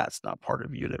that's not part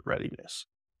of unit readiness,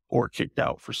 or kicked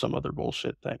out for some other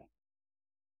bullshit thing.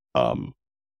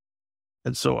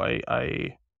 And so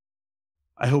I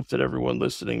hope that everyone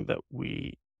listening, that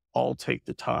we all take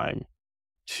the time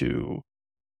to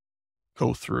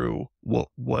go through what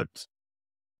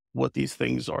these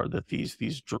things are, that these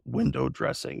window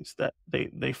dressings, that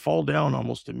they fall down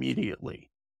almost immediately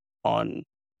on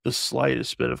the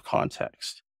slightest bit of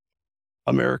context.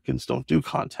 Americans don't do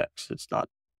context.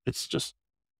 It's just,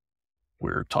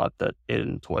 we're taught that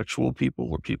intellectual people,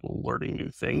 or people learning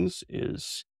new things,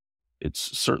 it's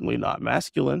certainly not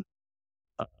masculine.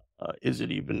 Is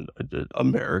it even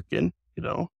American?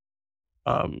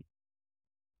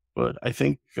 But I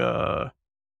think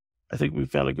we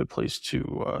found a good place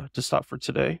to stop for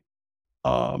today.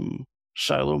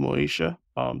 Shiloh, Monisha,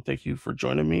 thank you for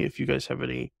joining me. If you guys have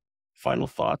any final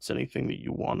thoughts, anything that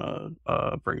you want to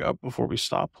bring up before we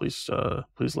stop, please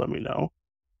let me know.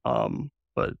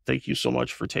 But thank you so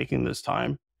much for taking this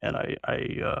time. And I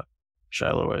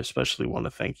Shiloh, I especially want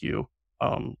to thank you,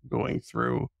 going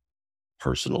through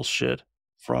personal shit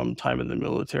from time in the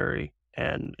military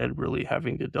and really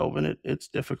having to delve in it. It's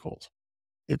difficult.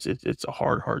 It's a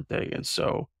hard thing. And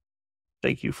so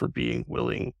thank you for being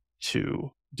willing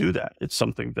to do that. It's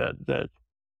something that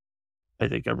I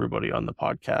think everybody on the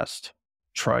podcast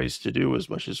tries to do as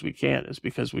much as we can, is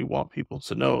because we want people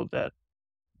to know that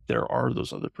there are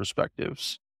those other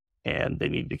perspectives and they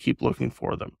need to keep looking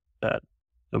for them, that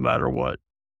no matter what,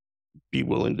 be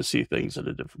willing to see things at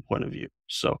a different point of view.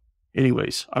 So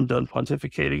anyways, I'm done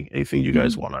pontificating. Anything you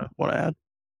guys want to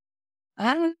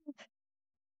add?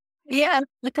 Yeah,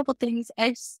 a couple things.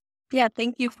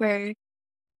 Thank you for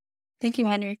Thank you,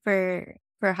 Henry, for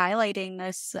highlighting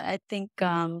this. I think,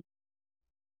 uh,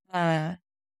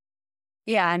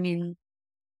 yeah, I mean,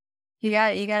 you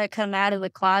got to come out of the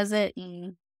closet,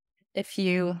 and if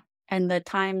you and the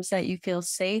times that you feel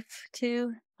safe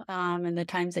to, and the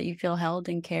times that you feel held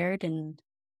and cared, and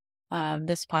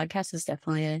this podcast is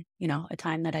definitely a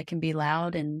time that I can be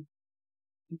loud and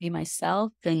be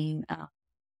myself, and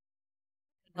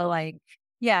like,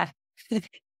 yeah.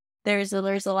 There's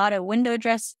a lot of window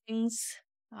dressings,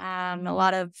 a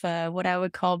lot of what I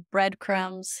would call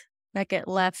breadcrumbs that get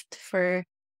left for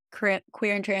queer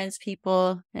and trans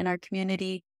people in our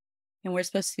community, and we're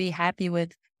supposed to be happy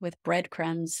with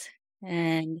breadcrumbs.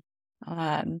 And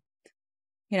um,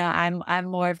 I'm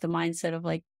more of the mindset of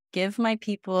like, give my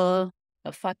people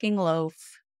a fucking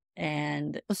loaf,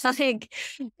 and like,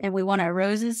 and we want our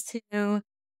roses too.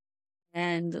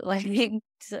 And like,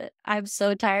 I'm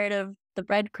so tired of the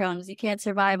breadcrumbs. You can't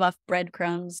survive off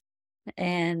breadcrumbs.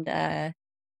 And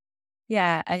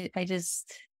yeah, I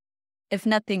just, if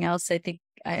nothing else,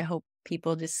 I hope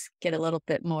people just get a little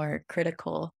bit more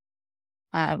critical,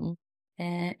 um,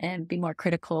 and be more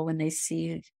critical when they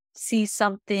see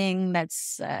something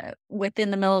that's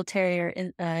within the military or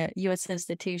in U.S.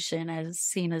 institution as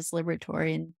seen as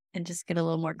liberatory, and just get a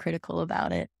little more critical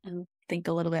about it and think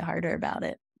a little bit harder about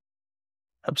it.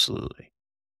 Absolutely.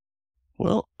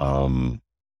 Well,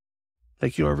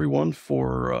 thank you everyone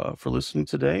for listening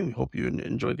today. We hope you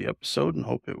enjoyed the episode and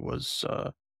hope it was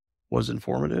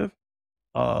informative.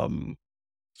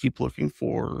 Keep looking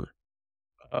for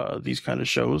these kind of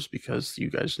shows, because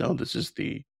you guys know this is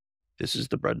the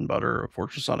bread and butter of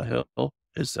Fortress on a Hill,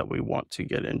 is that we want to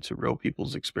get into real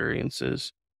people's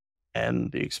experiences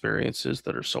and the experiences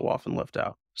that are so often left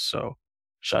out. So,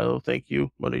 Shiloh, thank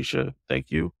you. Monisha, thank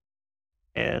you.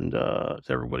 And to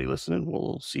everybody listening,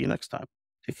 we'll see you next time.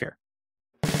 Take care.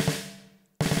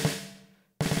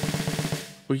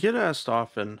 We get asked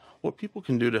often what people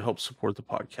can do to help support the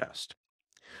podcast.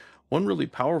 One really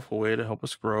powerful way to help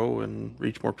us grow and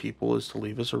reach more people is to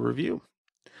leave us a review.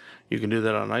 You can do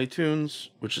that on iTunes,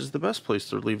 which is the best place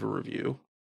to leave a review.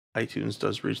 iTunes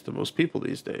does reach the most people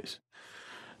these days.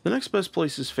 The next best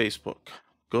place is Facebook.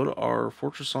 Go to our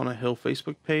Fortress on a Hill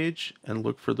Facebook page and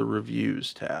look for the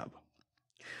Reviews tab.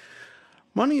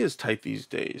 Money is tight these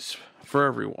days for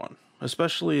everyone,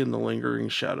 especially in the lingering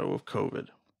shadow of COVID.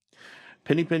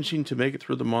 Penny pinching to make it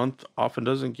through the month often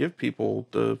doesn't give people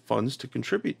the funds to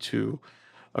contribute to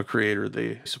a creator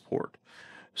they support.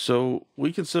 So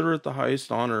we consider it the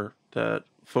highest honor that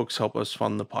folks help us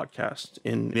fund the podcast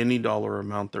in any dollar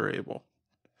amount they're able.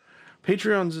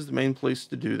 Patreons is the main place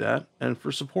to do that, and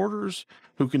for supporters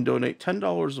who can donate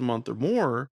 $10 a month or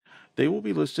more, they will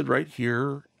be listed right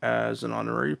here as an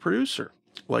honorary producer,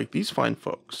 like these fine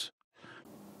folks.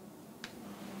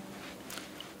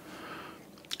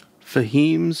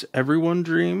 Fahim's Everyone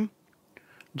Dream,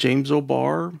 James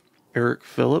O'Barr, Eric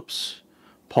Phillips,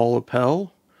 Paul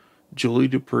Appel, Julie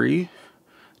Dupree,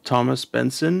 Thomas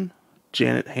Benson,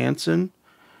 Janet Hansen,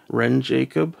 Ren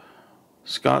Jacob,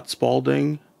 Scott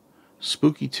Spalding,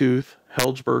 Spooky Tooth,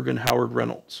 Helgeberg, and Howard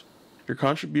Reynolds. Your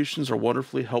contributions are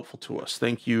wonderfully helpful to us.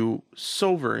 Thank you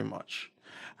so very much.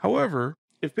 However,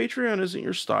 if Patreon isn't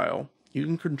your style, you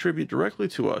can contribute directly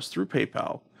to us through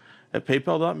PayPal at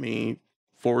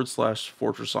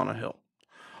paypal.me/Fortress on a Hill.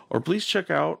 Or please check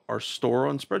out our store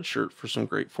on Spreadshirt for some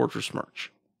great Fortress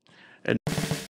merch. And